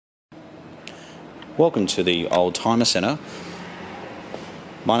Welcome to the Old Timer Centre.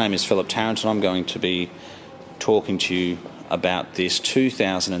 My name is Philip Tarrant and I'm going to be talking to you about this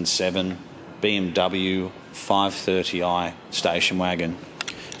 2007 BMW 530i station wagon,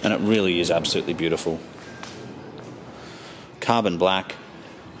 and it really is absolutely beautiful. Carbon black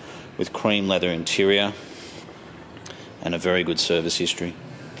with cream leather interior and a very good service history.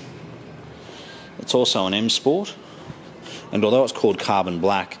 It's also an M Sport, and although it's called carbon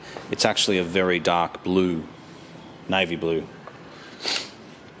black, it's actually a very dark blue, navy blue.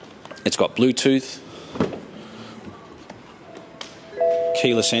 It's got Bluetooth,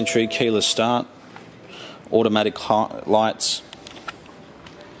 keyless entry, keyless start, automatic lights.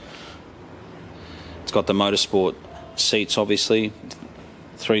 It's got the motorsport seats, obviously,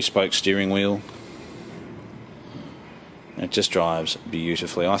 3-spoke steering wheel. It just drives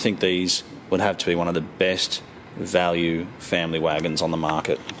beautifully. I think these would have to be one of the best value family wagons on the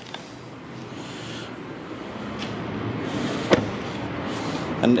market.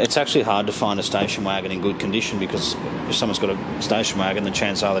 And it's actually hard to find a station wagon in good condition, because if someone's got a station wagon, the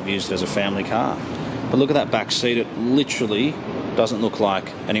chances are they've used it as a family car. But look at that back seat. It literally doesn't look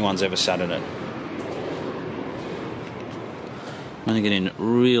like anyone's ever sat in it. I'm going to get in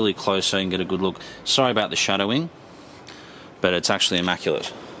really close so you can get a good look. Sorry about the shadowing, but it's actually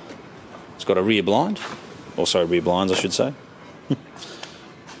immaculate. It's got a rear blind, also rear blinds I should say.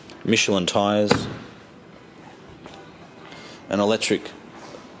 Michelin tyres, an electric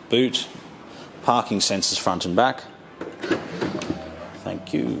boot, parking sensors front and back.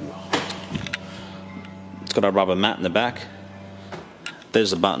 Thank you. It's got a rubber mat in the back.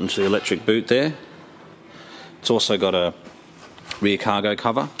 There's the button to the electric boot there. It's also got a rear cargo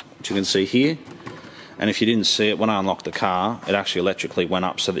cover, which you can see here. And if you didn't see it, when I unlocked the car, it actually electrically went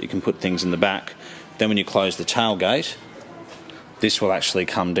up so that you can put things in the back. Then when you close the tailgate, this will actually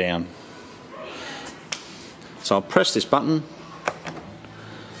come down. So I'll press this button.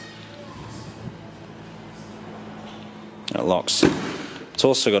 It locks. It's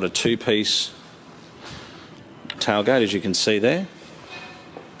also got a 2-piece tailgate, as you can see there.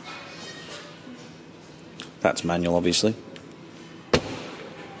 That's manual, obviously.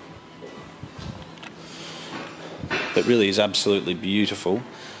 It really is absolutely beautiful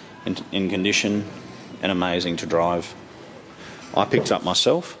in condition and amazing to drive. I picked it up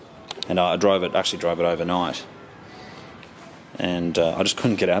myself and I actually drove it overnight, and I just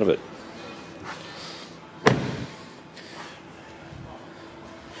couldn't get out of it.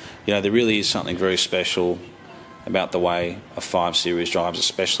 You know, there really is something very special about the way a 5 Series drives,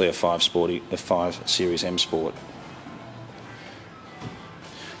 especially a 5 Series M Sport.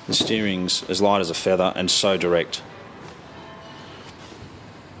 The steering's as light as a feather and so direct.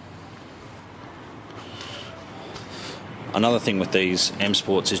 Another thing with these M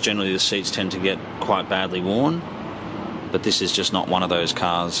Sports is generally the seats tend to get quite badly worn, but this is just not one of those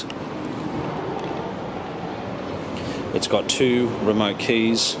cars. It's got 2 remote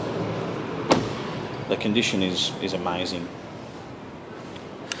keys. The condition is amazing.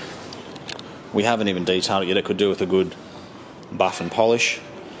 We haven't even detailed it yet. It could do with a good buff and polish.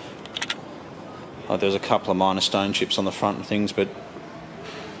 There's a couple of minor stone chips on the front and things, but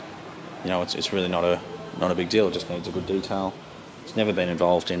you know, it's really not a big deal. It just needs a good detail. It's never been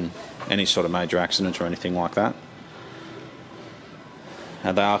involved in any sort of major accident or anything like that.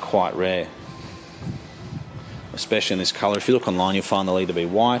 And they are quite rare, especially in this colour. If you look online, you'll find they'll either be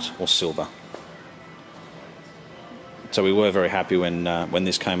white or silver. So we were very happy when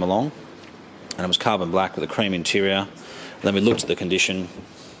this came along, and it was carbon black with a cream interior. And then we looked at the condition,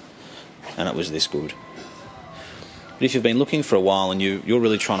 and it was this good. But if you've been looking for a while and you're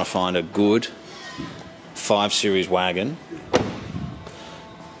really trying to find a good 5 Series wagon,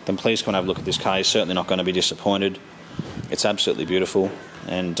 then please come and have a look at this car. You're certainly not going to be disappointed. It's absolutely beautiful,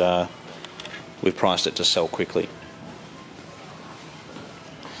 and we've priced it to sell quickly.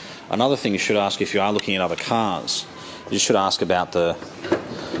 Another thing you should ask if you are looking at other cars, you should ask about the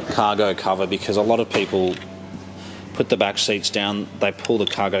cargo cover, because a lot of people put the back seats down, they pull the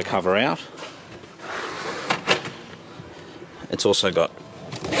cargo cover out. It's also got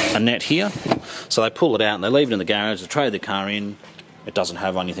a net here, so they pull it out and they leave it in the garage, they trade the car in. It doesn't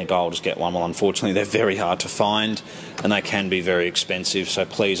have one, you think, oh, I'll just get one. Well, unfortunately they're very hard to find and they can be very expensive, so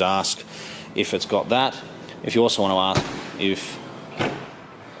please ask if it's got that. If you also want to ask if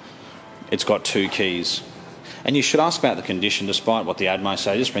it's got 2 keys. And you should ask about the condition, despite what the ad may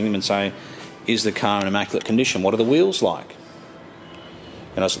say. Just ring them and say, is the car in immaculate condition? What are the wheels like?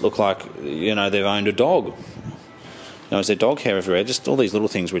 And does it look like, you know, they've owned a dog? You know, is there dog hair everywhere? Just all these little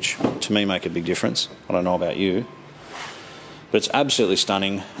things which, to me, make a big difference. I don't know about you. But it's absolutely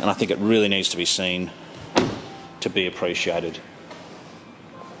stunning, and I think it really needs to be seen to be appreciated.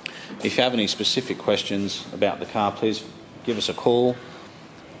 If you have any specific questions about the car, please give us a call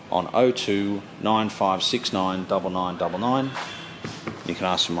on 02 9569 9999. You can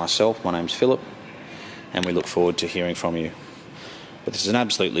ask for myself. My name's Philip, and we look forward to hearing from you. But this is an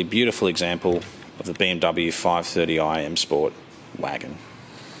absolutely beautiful example of the BMW 530i M Sport wagon.